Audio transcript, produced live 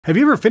Have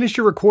you ever finished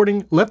your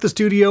recording, left the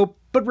studio,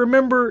 but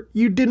remember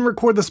you didn't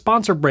record the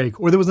sponsor break,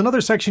 or there was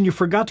another section you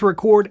forgot to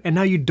record and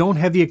now you don't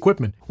have the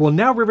equipment? Well,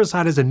 now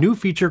Riverside has a new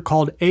feature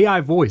called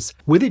AI Voice.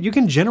 With it, you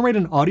can generate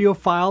an audio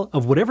file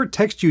of whatever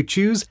text you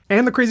choose,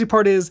 and the crazy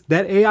part is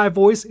that AI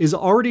Voice is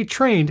already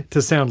trained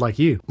to sound like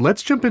you.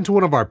 Let's jump into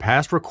one of our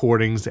past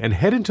recordings and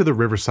head into the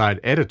Riverside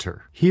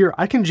editor. Here,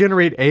 I can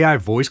generate AI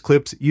voice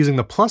clips using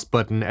the plus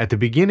button at the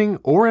beginning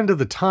or end of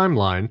the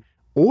timeline,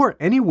 or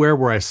anywhere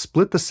where I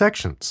split the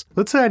sections.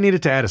 Let's say I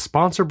needed to add a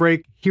sponsor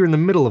break here in the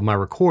middle of my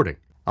recording.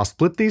 I'll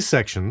split these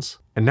sections,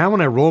 and now when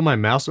I roll my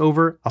mouse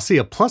over, I'll see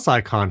a plus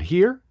icon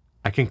here.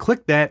 I can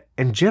click that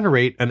and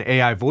generate an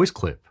AI voice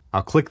clip.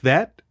 I'll click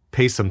that,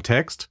 paste some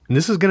text, and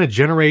this is going to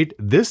generate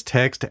this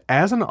text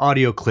as an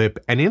audio clip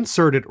and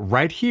insert it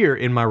right here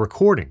in my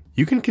recording.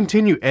 You can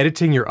continue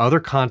editing your other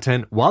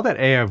content while that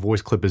AI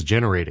voice clip is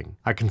generating.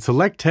 I can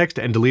select text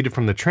and delete it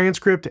from the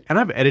transcript, and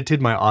I've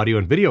edited my audio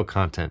and video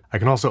content. I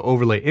can also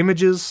overlay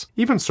images,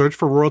 even search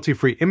for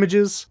royalty-free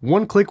images.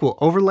 One click will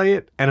overlay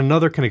it, and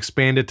another can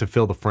expand it to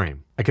fill the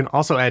frame. I can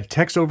also add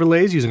text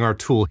overlays using our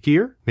tool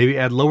here, maybe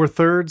add lower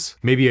thirds,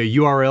 maybe a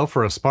URL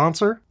for a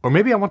sponsor, or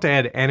maybe I want to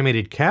add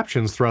animated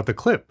captions throughout the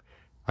clip.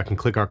 I can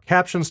click our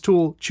captions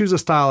tool, choose a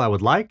style I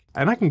would like,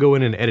 and I can go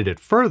in and edit it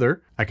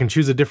further. I can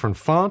choose a different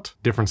font,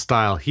 different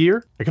style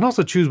here. I can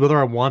also choose whether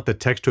I want the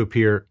text to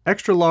appear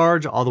extra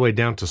large all the way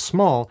down to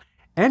small,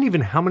 and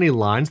even how many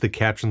lines the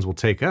captions will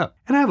take up.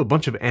 And I have a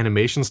bunch of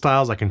animation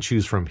styles I can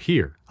choose from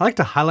here. I like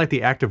to highlight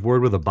the active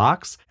word with a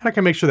box, and I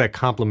can make sure that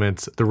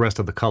complements the rest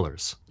of the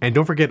colors. And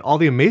don't forget all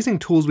the amazing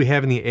tools we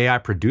have in the AI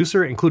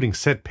producer, including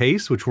set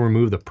pace, which will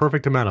remove the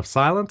perfect amount of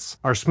silence,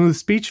 our smooth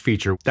speech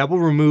feature that will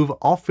remove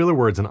all filler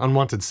words and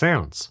unwanted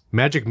sounds,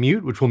 magic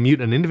mute, which will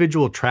mute an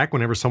individual track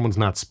whenever someone's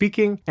not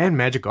speaking, and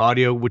magic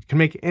audio, which can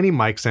make any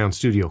mic sound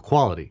studio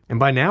quality. And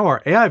by now,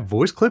 our AI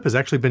voice clip has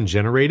actually been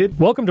generated.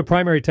 Welcome to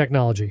Primary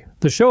Technology,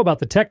 the show about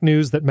the tech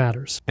news that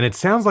matters. And it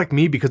sounds like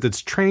me because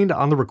it's trained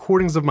on the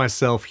recordings of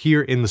myself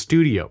here in the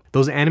studio.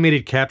 Those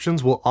animated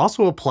captions will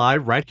also apply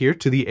right here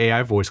to the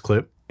AI voice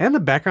clip, and the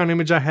background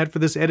image I had for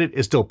this edit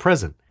is still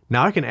present.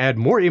 Now I can add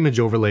more image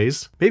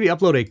overlays, maybe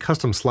upload a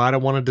custom slide I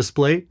want to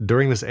display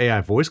during this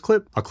AI voice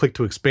clip. I'll click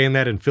to expand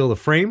that and fill the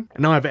frame.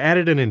 And now I've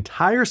added an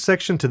entire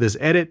section to this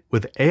edit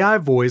with AI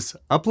voice,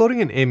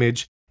 uploading an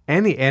image,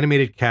 and the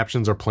animated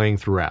captions are playing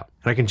throughout.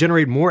 And I can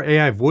generate more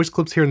AI voice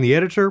clips here in the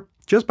editor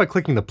just by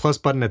clicking the plus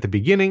button at the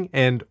beginning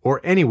and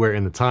or anywhere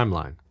in the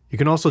timeline. You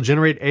can also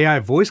generate AI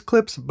voice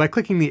clips by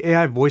clicking the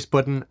AI voice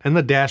button in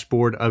the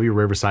dashboard of your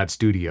Riverside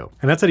studio.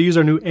 And that's how to use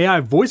our new AI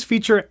voice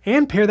feature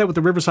and pair that with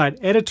the Riverside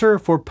editor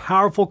for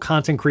powerful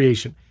content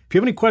creation. If you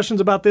have any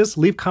questions about this,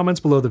 leave comments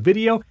below the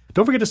video.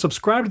 Don't forget to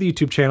subscribe to the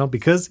YouTube channel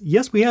because,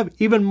 yes, we have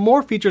even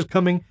more features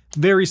coming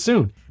very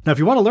soon. Now, if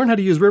you want to learn how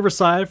to use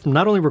Riverside from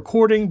not only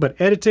recording but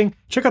editing,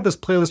 check out this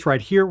playlist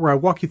right here where I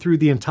walk you through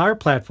the entire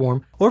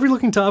platform. Or if you're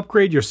looking to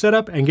upgrade your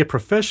setup and get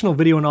professional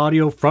video and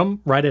audio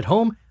from right at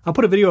home, I'll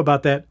put a video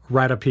about that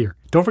right up here.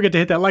 Don't forget to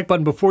hit that like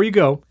button before you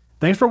go.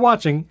 Thanks for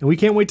watching, and we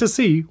can't wait to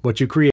see what you create.